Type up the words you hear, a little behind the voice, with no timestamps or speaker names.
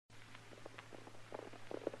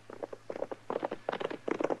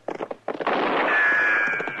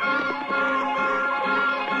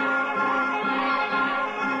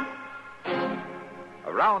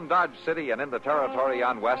Around Dodge City and in the territory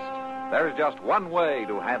on West, there's just one way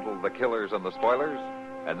to handle the killers and the spoilers,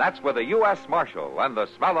 and that's with a U.S. Marshal and the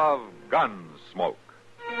smell of Gunsmoke.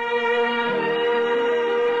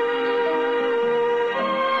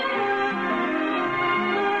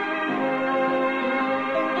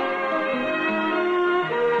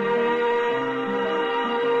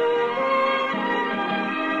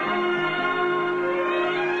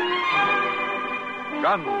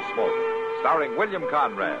 Gunsmoke, starring William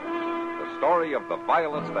Conrad. The story of the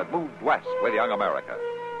violence that moved west with young America.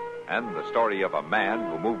 And the story of a man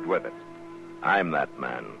who moved with it. I'm that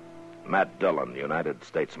man. Matt Dillon, United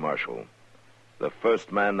States Marshal. The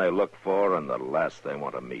first man they look for and the last they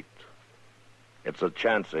want to meet. It's a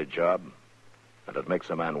chancy job, and it makes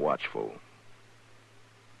a man watchful.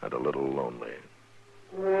 And a little lonely.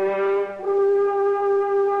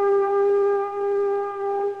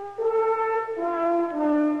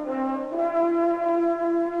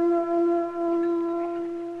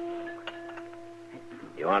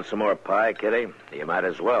 You want some more pie, Kitty? You might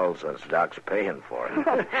as well, since Doc's paying for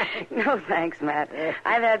it. No, thanks, Matt.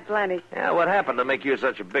 I've had plenty. Yeah, what happened to make you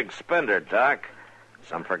such a big spender, Doc?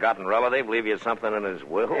 Some forgotten relative leave you something in his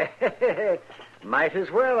will? Might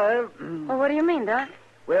as well, Well, what do you mean, Doc?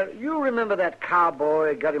 Well, you remember that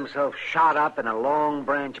cowboy got himself shot up in a Long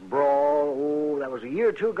Branch brawl? Oh, that was a year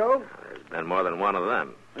or two ago? There's been more than one of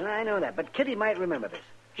them. I know that, but Kitty might remember this.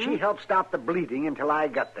 She helped stop the bleeding until I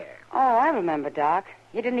got there. Oh, I remember, Doc.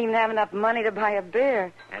 You didn't even have enough money to buy a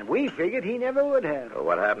beer. And we figured he never would have. Well,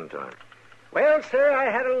 what happened to him? Well, sir, I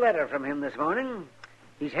had a letter from him this morning.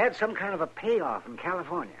 He's had some kind of a payoff in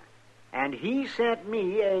California. And he sent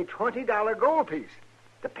me a $20 gold piece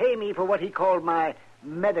to pay me for what he called my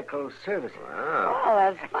medical services. Wow. Oh,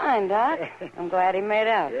 that's fine, Doc. I'm glad he made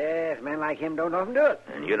out. Yes, men like him don't often do it.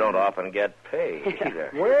 And you don't often get paid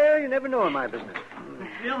either. Well, you never know in my business.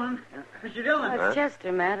 Mr. Dillon. Mr. Dillon. Oh, it's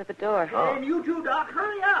Chester, Matt, at the door. Oh. And you too, Doc.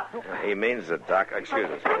 Hurry up. He means that, Doc. Excuse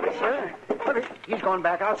us. Sir, but he's gone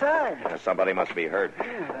back outside. Somebody must be hurt.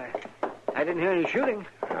 Yeah, I didn't hear any shooting.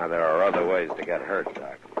 Now, there are other ways to get hurt,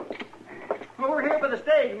 Doc. Over here by the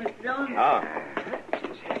stage, Mr. Dillon. Oh,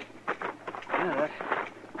 Yeah,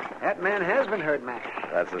 that man has been hurt, Mac.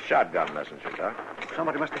 that's the shotgun messenger, Doc.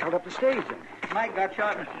 Somebody must have held up the stage then. Mike got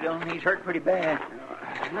shot, Mr. Dillon. He's hurt pretty bad.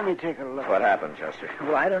 Let me take a look. What happened, Chester?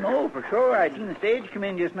 Well, I don't know for sure. I seen the stage come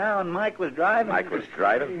in just now, and Mike was driving. Mike was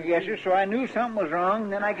driving? Yes, sir, so I knew something was wrong.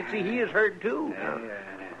 Then I could see he is hurt, too.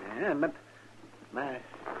 Yeah, but...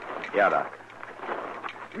 Yeah, Doc.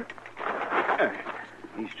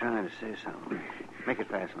 He's trying to say something. Make it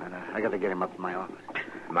fast, man. I got to get him up to my office.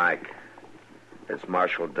 Mike, it's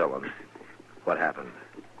Marshal Dillon. What happened?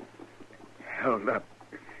 Held up.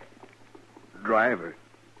 Driver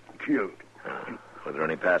killed. Were there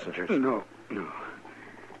any passengers? No.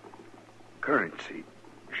 Currency.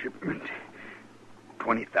 Shipment.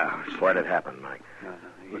 20,000. Where did it happen, Mike?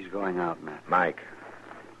 No, he's going out, Matt. Mike.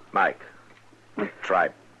 Try.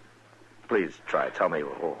 Please try. Tell me,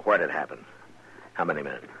 where did it happen? How many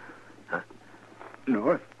men? Huh?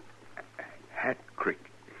 North. Hat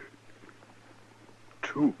Creek.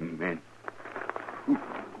 2 men.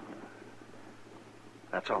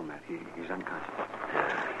 That's all, Matt. He's unconscious.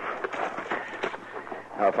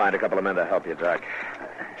 I'll find a couple of men to help you, Doc.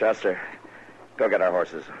 Chester, go get our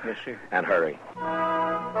horses. Yes, sir. And hurry.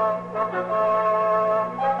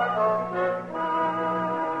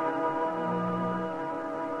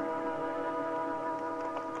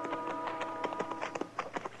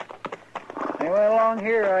 They went along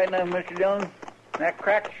here right now, Mr. Dillon. That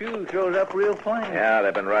cracked shoe shows up real plain. Yeah,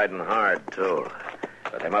 they've been riding hard, too.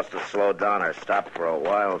 But they must have slowed down or stopped for a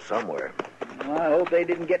while somewhere. Well, I hope they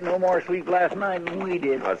didn't get no more sleep last night than we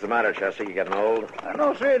did. What's the matter, Chester? You getting old?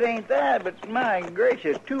 No, sir, it ain't that, but my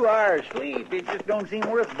gracious, 2 hours sleep, it just don't seem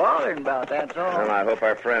worth bothering about, that's all. Well, I hope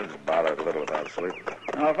our friends bothered a little about sleep.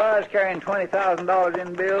 Now, if I was carrying $20,000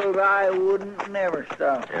 in bills, I wouldn't never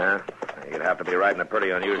stop. Yeah? You'd have to be riding a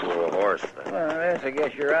pretty unusual horse. Well, yes, I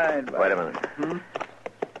guess you're right. But... Wait a minute.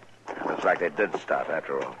 Looks like they did stop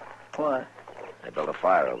after all. What? They built a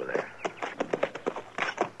fire over there.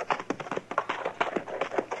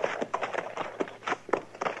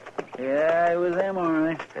 Yeah, it was them, all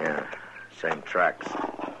right. Yeah, same tracks.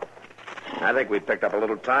 I think we picked up a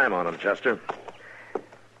little time on them, Chester.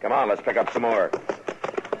 Come on, let's pick up some more.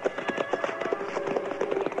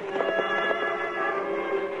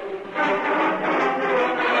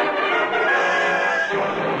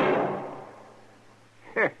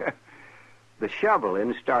 The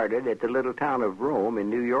shoveling started at the little town of Rome in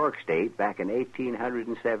New York State back in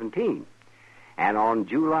 1817. And on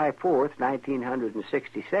July 4th,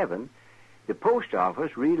 1967, the post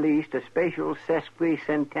office released a special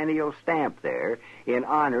sesquicentennial stamp there in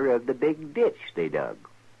honor of the big ditch they dug,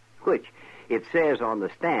 which, it says on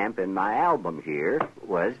the stamp in my album here,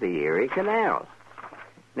 was the Erie Canal.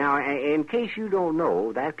 Now, in case you don't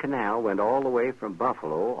know, that canal went all the way from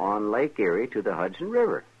Buffalo on Lake Erie to the Hudson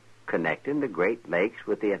River, connecting the Great Lakes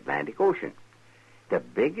with the Atlantic Ocean. The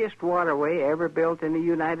biggest waterway ever built in the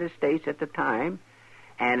United States at the time,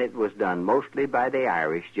 and it was done mostly by the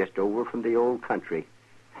Irish just over from the old country,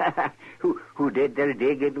 who did their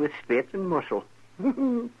digging with spit and mussel.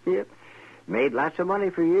 Yep. Made lots of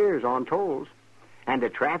money for years on tolls. And the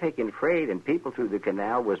traffic and freight and people through the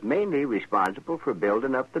canal was mainly responsible for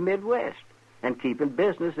building up the Midwest and keeping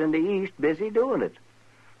business in the East busy doing it.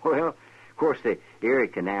 Well, of course, the Erie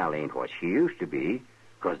Canal ain't what she used to be,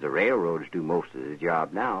 because the railroads do most of the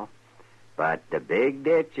job now. But the big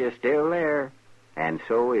ditch is still there, and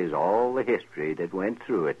so is all the history that went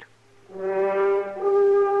through it.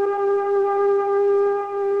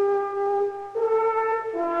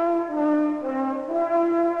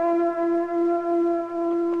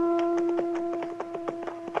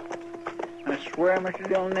 I swear, Mr.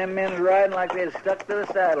 Dillon, them men's riding like they're stuck to the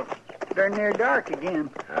saddle. Darn near dark again.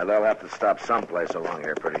 They'll have to stop someplace along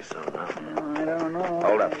here pretty soon, huh? I don't know.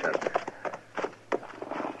 Hold up, Chester.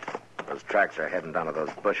 Those tracks are heading down to those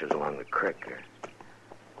bushes along the creek here.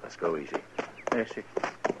 Let's go easy. Yes, sir.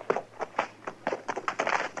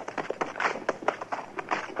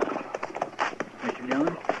 Mr.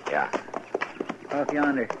 Dillon? Yeah. Off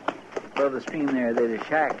yonder, above the stream there's a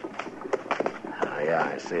shack.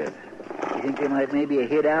 Yeah, I see it. You think they might maybe a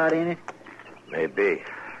hid out in it? Maybe.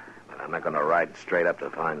 But I'm not going to ride straight up to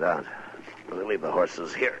find out. We'll leave the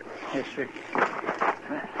horses here. Yes, sir.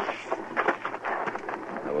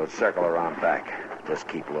 And we'll circle around back. Just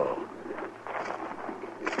keep low.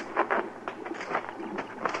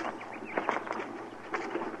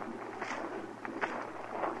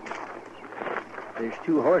 There's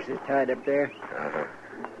 2 horses tied up there. Uh-huh.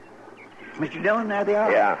 Mr. Dillon, there they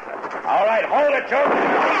are. Yeah. All right, hold it, Joe.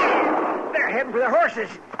 They're heading for the horses.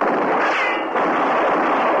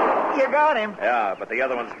 You got him. Yeah, but the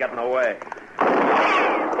other one's getting away. Oh,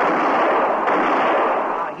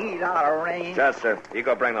 he's out of range. Chester, you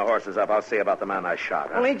go bring the horses up. I'll see about the man I shot.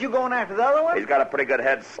 Huh? Well, ain't you going after the other one? He's got a pretty good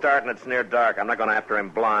head start, and it's near dark. I'm not going after him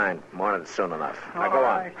blind. Morning's soon enough. Now, go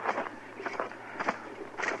on.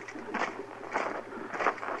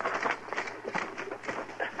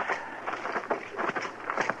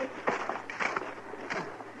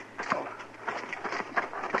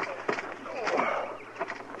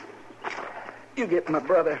 You get my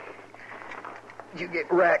brother. You get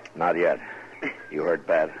wrecked. Not yet. You hurt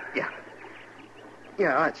bad?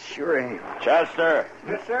 Yeah, I sure am. Chester,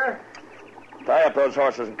 Yes, sir. tie up those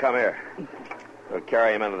horses and come here. We'll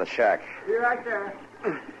carry him into the shack. Be right there.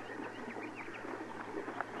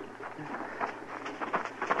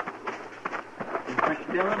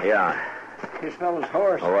 Mr. Dillon? Yeah. This fellow's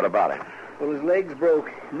horse. Well, what about him? Well, his legs broke.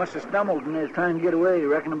 He must have stumbled and is trying to get away.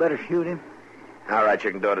 You reckon I better shoot him? All right,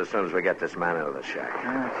 you can do it as soon as we get this man into the shack.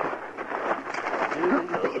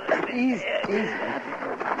 Easy.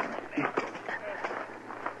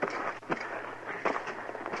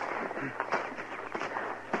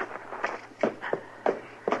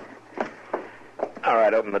 All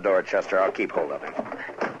right, open the door, Chester. I'll keep hold of him.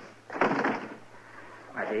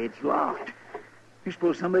 Why, it's locked. You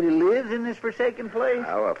suppose somebody lives in this forsaken place?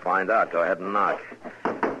 Well, we'll find out. Go ahead and knock.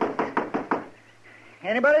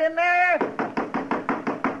 Anybody in there?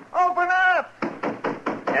 Open up!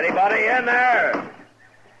 Anybody in there?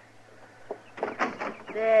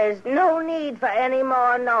 There's no need for any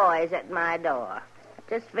more noise at my door.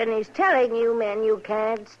 Just finished telling you men you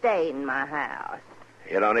can't stay in my house.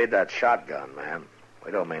 You don't need that shotgun, ma'am.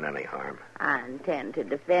 We don't mean any harm. I intend to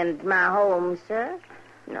defend my home, sir.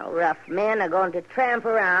 No rough men are going to tramp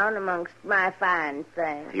around amongst my fine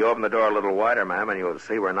things. You open the door a little wider, ma'am, and you'll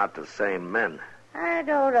see we're not the same men. I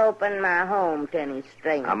don't open my home to any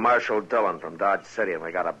strangers. I'm Marshal Dillon from Dodge City, and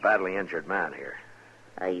we got a badly injured man here.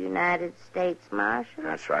 A United States Marshal?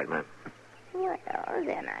 That's right, ma'am. Well,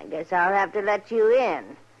 then I guess I'll have to let you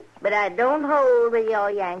in. But I don't hold with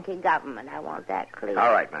your Yankee government. I want that clear.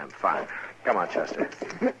 All right, ma'am. Fine. Come on, Chester.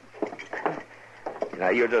 Now,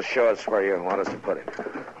 you just show us where you want us to put him.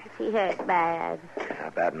 Is he hurt bad? Yeah,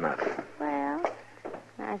 bad enough. Well,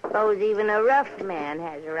 I suppose even a rough man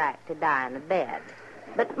has a right to die in a bed.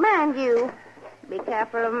 But mind you, be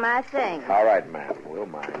careful of my things. All right, ma'am. We'll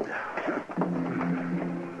mind.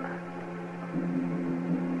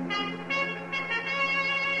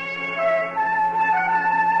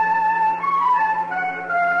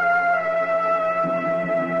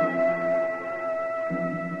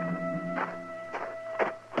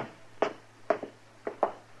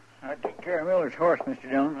 Sheriff Miller's horse, Mr.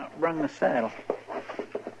 Dillon. I brung the saddle.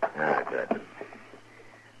 Ah, good.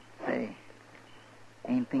 Say,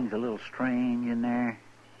 ain't things a little strange in there?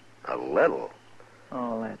 A little?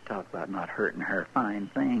 All that talk about not hurting her fine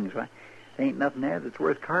things. Why, there ain't nothing there that's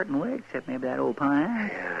worth carting away except maybe that old pine.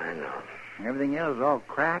 Yeah, I know. Everything else is all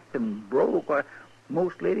cracked and broke. Why,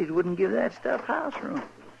 most ladies wouldn't give that stuff house room.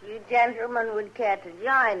 You gentlemen would care to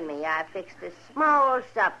join me. I fixed a small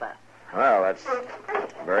supper. Well, that's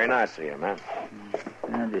very nice of you, man.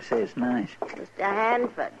 I'll just say it's nice. Mr.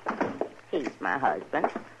 Hanford, he's my husband.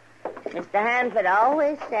 Mr. Hanford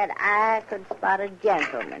always said I could spot a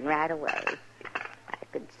gentleman right away. I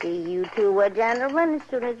could see you two were gentlemen as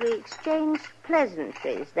soon as we exchanged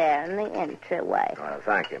pleasantries there in the entryway. Well,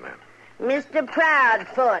 thank you, ma'am. Mr.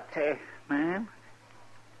 Proudfoot, Ma'am?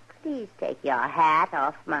 please take your hat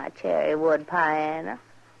off my cherry wood piano.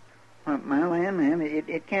 Ma'am,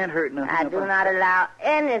 it can't hurt nothing. I do not allow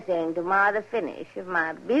anything to mar the finish of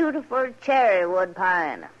my beautiful cherry wood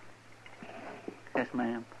piano. Yes,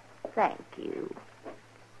 ma'am. Thank you.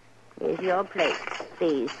 Here's your plate.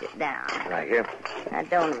 Please sit down. Thank you. I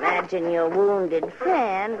don't imagine your wounded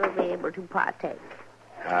friend will be able to partake.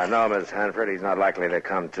 No, Miss Hanford, he's not likely to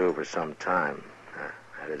come to for some time.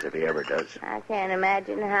 That is, if he ever does. I can't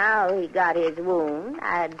imagine how he got his wound.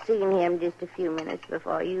 I had seen him just a few minutes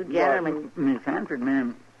before you gentlemen. Miss Hanford,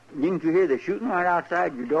 ma'am, didn't you hear the shooting right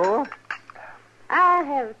outside your door? I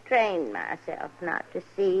have trained myself not to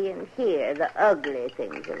see and hear the ugly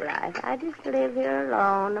things of life. I just live here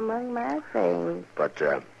alone among my things. But,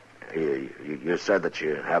 you said that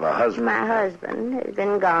you have a husband. My husband has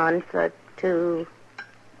been gone for 2,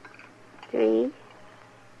 3,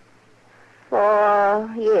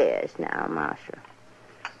 4 years now, Marshal.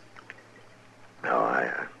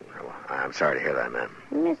 No, I'm sorry to hear that, ma'am.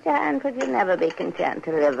 Mr. Hanford, you'll never be content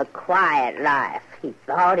to live a quiet life. He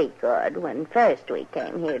thought he could when first we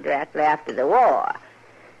came here directly after the war.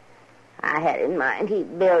 I had in mind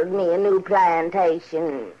he'd build me a new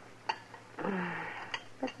plantation.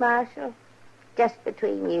 But, Marshal, just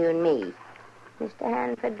between you and me, Mr.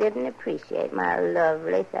 Hanford didn't appreciate my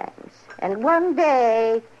lovely things. And one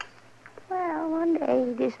day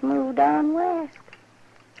he just moved on west.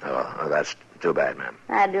 Oh, that's too bad, ma'am.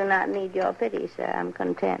 I do not need your pity, sir. I'm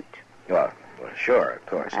content. Well, sure, of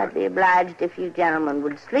course. I'd be obliged if you gentlemen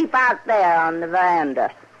would sleep out there on the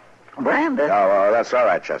veranda. Veranda? Oh, that's all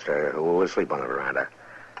right, Chester. We'll sleep on the veranda.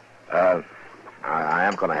 I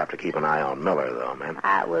am going to have to keep an eye on Miller, though, ma'am.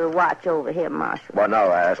 I will watch over him, Marshal. Well, no,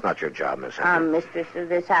 that's not your job, Miss Hanford. I'm mistress of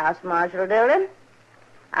this house, Marshal Dillon.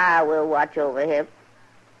 I will watch over him.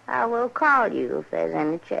 I will call you if there's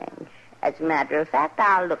any change. As a matter of fact,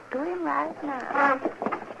 I'll look to him right now.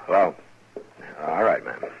 Well, all right,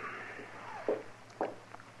 ma'am.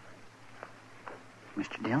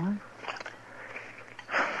 Mr. Dillon?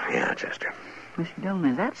 Yeah, Chester. Mr. Dillon,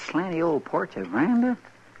 is that slanty old porch a veranda?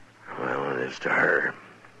 Well, it is to her.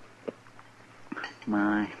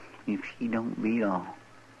 My, if she don't beat all.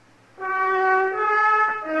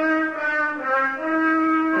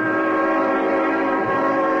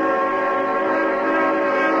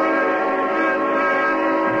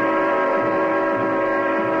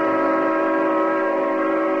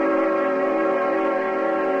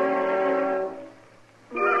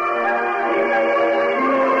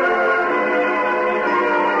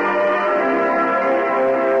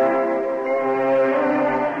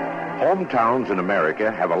 Hometowns in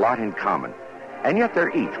America have a lot in common, and yet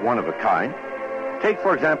they're each one of a kind. Take,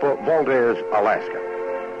 for example, Valdez, Alaska.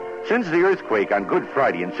 Since the earthquake on Good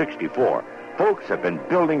Friday in '64, folks have been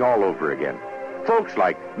building all over again. Folks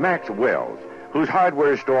like Max Wells, whose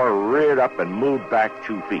hardware store reared up and moved back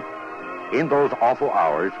 2 feet. In those awful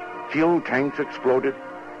hours, fuel tanks exploded,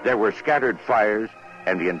 there were scattered fires,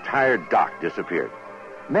 and the entire dock disappeared.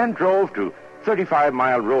 Men drove to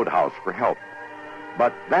 35-mile Roadhouse for help.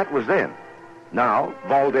 But that was then. Now,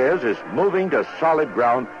 Valdez is moving to solid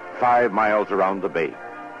ground 5 miles around the bay.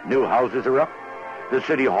 New houses are up, the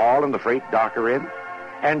city hall and the freight dock are in,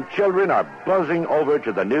 and children are buzzing over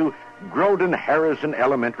to the new Groden Harrison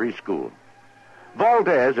Elementary School.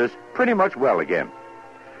 Valdez is pretty much well again.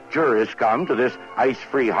 Tourists come to this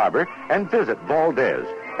ice-free harbor and visit Valdez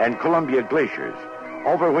and Columbia glaciers,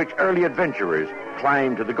 over which early adventurers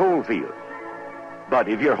climb to the gold fields. But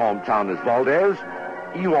if your hometown is Valdez,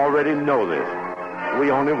 you already know this.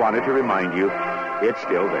 We only wanted to remind you it's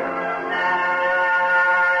still there.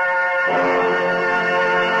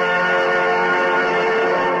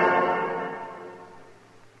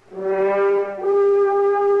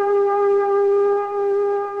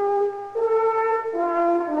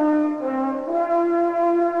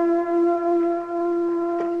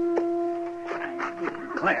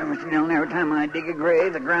 declare, Mr. Dillon, every time I dig a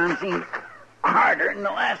grave, the ground seems harder than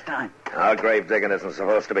the last time. Our grave digging isn't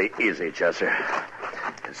supposed to be easy, Chester.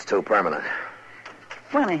 It's too permanent.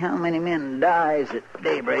 Funny how many men dies at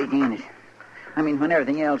daybreak, ain't it? I mean, when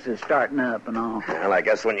everything else is starting up and all. Well, I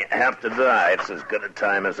guess when you have to die, it's as good a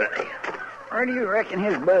time as any. Where do you reckon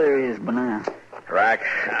his brother is by now? Rack?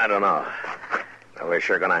 I don't know. But we're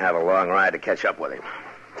sure going to have a long ride to catch up with him.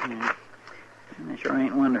 I sure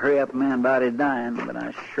ain't one to hurry up a man about his dying, but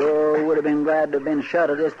I sure would have been glad to have been shut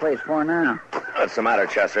of this place for now. What's the matter,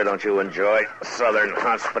 Chester? Don't you enjoy Southern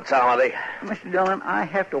hospitality? Mr. Dillon, I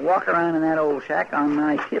have to walk around in that old shack on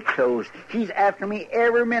my tiptoes. She's after me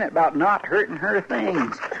every minute about not hurting her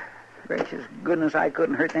things. Gracious goodness, I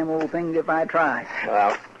couldn't hurt them old things if I tried.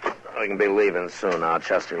 Well, we can be leaving soon now,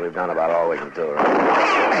 Chester. We've done about all we can do.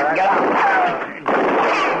 Right? Get out!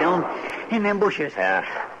 Mr. Dillon, in them bushes. Yeah,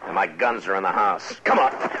 and my guns are in the house. Come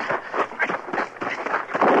on.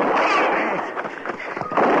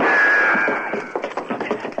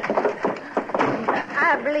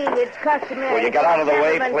 I believe it's customary. Will you get out of the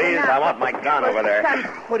way, Gentlemen, please? cannot- I want my gun over there.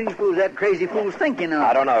 What do you suppose that crazy fool's thinking of?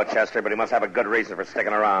 I don't know, Chester, but he must have a good reason for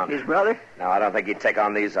sticking around. His brother? No, I don't think he'd take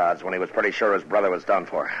on these odds when he was pretty sure his brother was done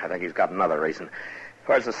for. I think he's got another reason.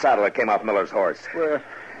 Where's the saddle that came off Miller's horse? We're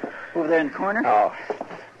over there in the corner. Oh,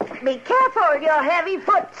 Be careful with your heavy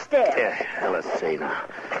footsteps. yeah. Let's see now.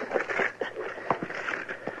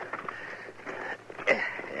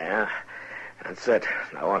 Yeah, that's it.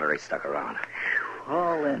 No wonder he stuck around.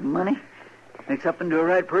 All that money makes up into a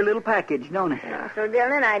right pretty little package, don't it? Mr.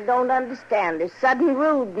 Dillon, I don't understand this sudden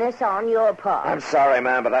rudeness on your part. I'm sorry,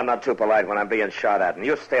 ma'am, but I'm not too polite when I'm being shot at. And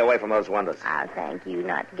you stay away from those windows. I'll thank you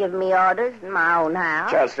not to give me orders in my own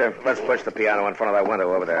house. Chester, let's push the piano in front of that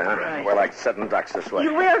window over there, huh? Right. We're like sitting ducks this way.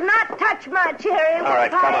 You will not touch my cherry. All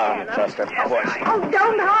right, come on, piano. Chester. Oh,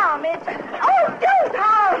 don't harm it. Oh, don't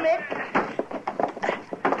harm it.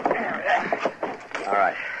 All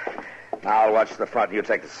right. Now I'll watch the front and you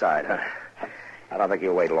take the side, huh? I don't think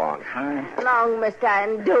you'll wait long. All right. How long must I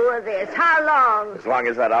endure this? How long? As long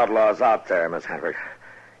as that outlaw's out there, Miss Hanford.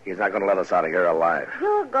 He's not going to let us out of here alive.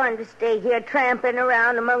 You're going to stay here tramping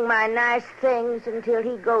around among my nice things until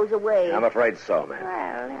he goes away. I'm afraid so, ma'am.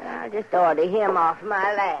 Well, then I'll just order him off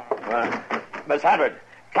my land. Miss Hanford,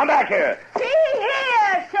 come back here. See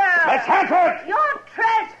here, sir. Miss Hanford! You're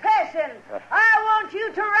trespassing. I want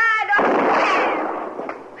you to ride on.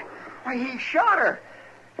 Why, he shot her.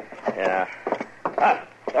 Yeah. Ah,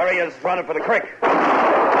 there he is, running for the creek.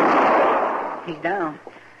 He's down.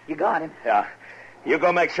 You got him. Yeah. You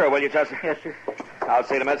go make sure, will you, Chester? Yes, sir. I'll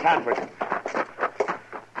see to Miss Hanford.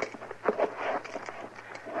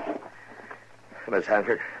 Miss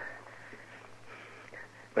Hanford.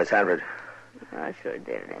 Miss Hanford. Marshal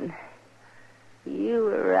Dillon, you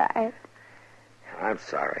were right. I'm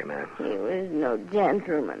sorry, ma'am. He was no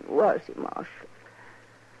gentleman, was he, Marshal?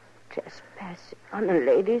 Trespassing on a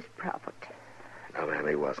lady's property. No, ma'am,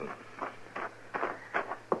 he wasn't.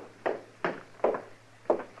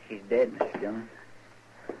 She's dead, Mr. Dillon.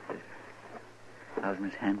 How's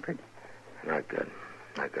Miss Hanford? Not good.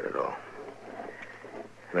 Not good at all.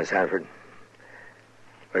 Miss Hanford,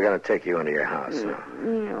 we're going to take you into your house now.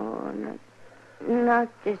 No, not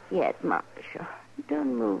just yet, Marshal.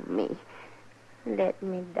 Don't move me. Let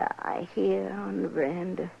me die here on the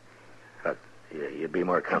veranda. But you'd be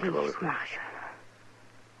more comfortable Please, if... Marshal.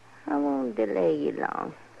 I won't delay you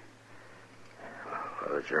long.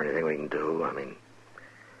 Well, is there anything we can do? I mean,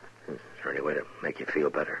 is there any way to make you feel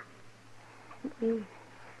better? If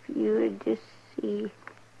you would just see...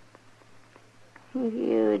 If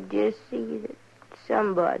you would just see that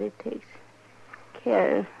somebody takes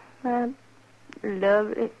care of my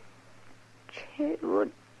lovely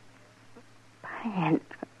cherrywood piano.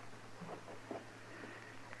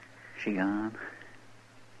 She gone?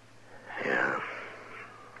 Yeah.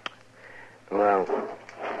 Well,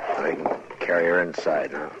 I can carry her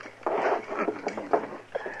inside now.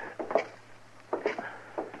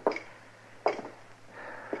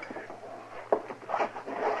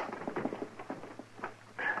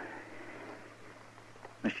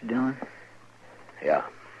 Mr. Dillon? Yeah.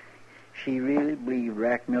 She really believed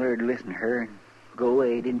Rack Miller would listen to her and go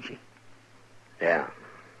away, didn't she? Yeah.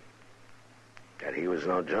 That he was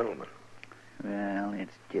no gentleman. Well,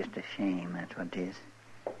 it's just a shame, that's what it is.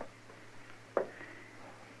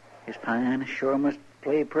 His piano sure must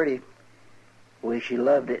play pretty. The way she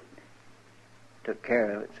loved it. Took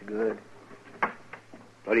care of it so good.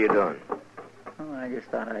 What are you doing? Oh, I just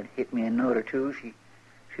thought I'd hit me a note or two.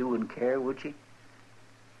 She wouldn't care, would she?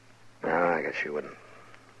 No, I guess she wouldn't.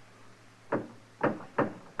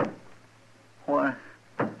 What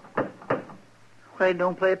Why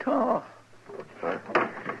don't play at all?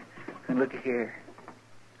 And look here,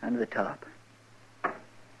 under the top.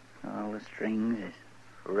 All the strings is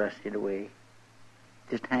rusted away.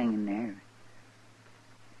 Just hanging there.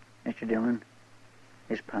 Mr. Dillon,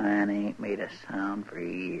 this pine ain't made a sound for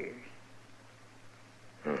years.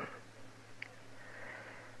 Well,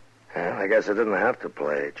 I guess I didn't have to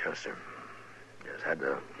play, Chester. Just had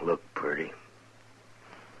to look pretty.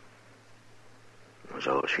 It was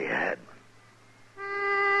all she had.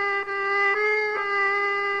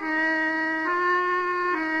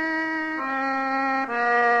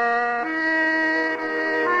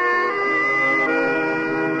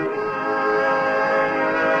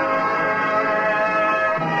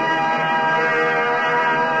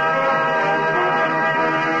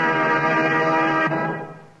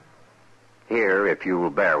 If you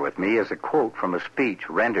will bear with me, is a quote from a speech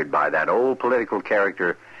rendered by that old political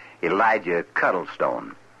character, Elijah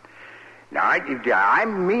Cuddlestone. Now, I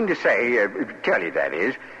mean to say, tell you that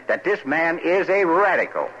is, that this man is a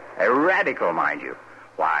radical, mind you.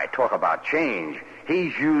 Why, talk about change.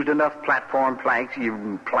 He's used enough platform planks,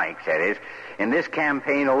 that is, in this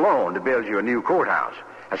campaign alone to build you a new courthouse.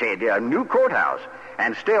 I say, a new courthouse,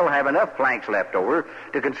 and still have enough planks left over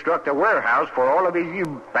to construct a warehouse for all of his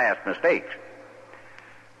past mistakes.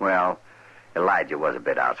 Well, Elijah was a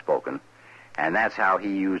bit outspoken, and that's how he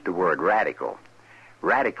used the word radical.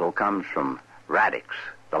 Radical comes from radix,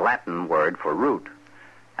 the Latin word for root.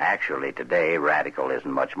 Actually, today, radical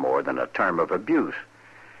isn't much more than a term of abuse.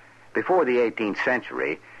 Before the 18th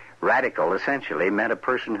century, radical essentially meant a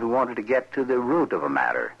person who wanted to get to the root of a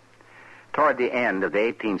matter. Toward the end of the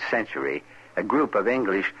 18th century, a group of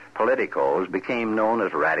English politicos became known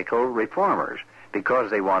as radical reformers,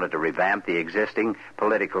 because they wanted to revamp the existing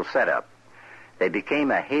political setup. They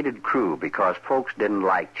became a hated crew because folks didn't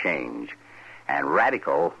like change, and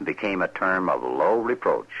radical became a term of low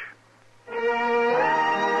reproach.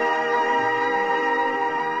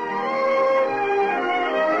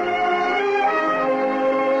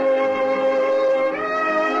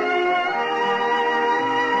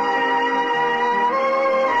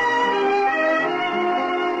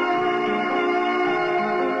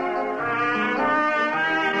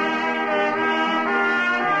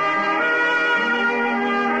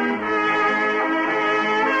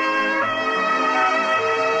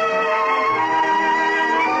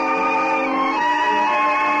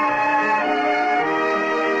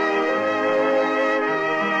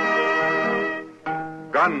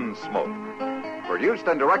 Gunsmoke, produced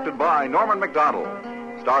and directed by Norman Macdonald,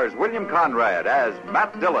 stars William Conrad as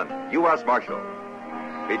Matt Dillon, U.S. Marshal.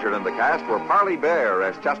 Featured in the cast were Parley Bear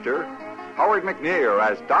as Chester, Howard McNear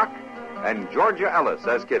as Doc, and Georgia Ellis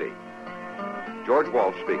as Kitty. George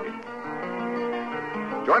Walsh speaking.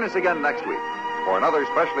 Join us again next week for another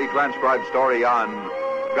specially transcribed story on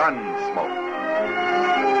Gunsmoke.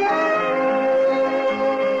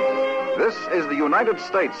 This is the United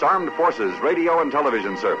States Armed Forces Radio and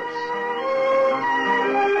Television Service.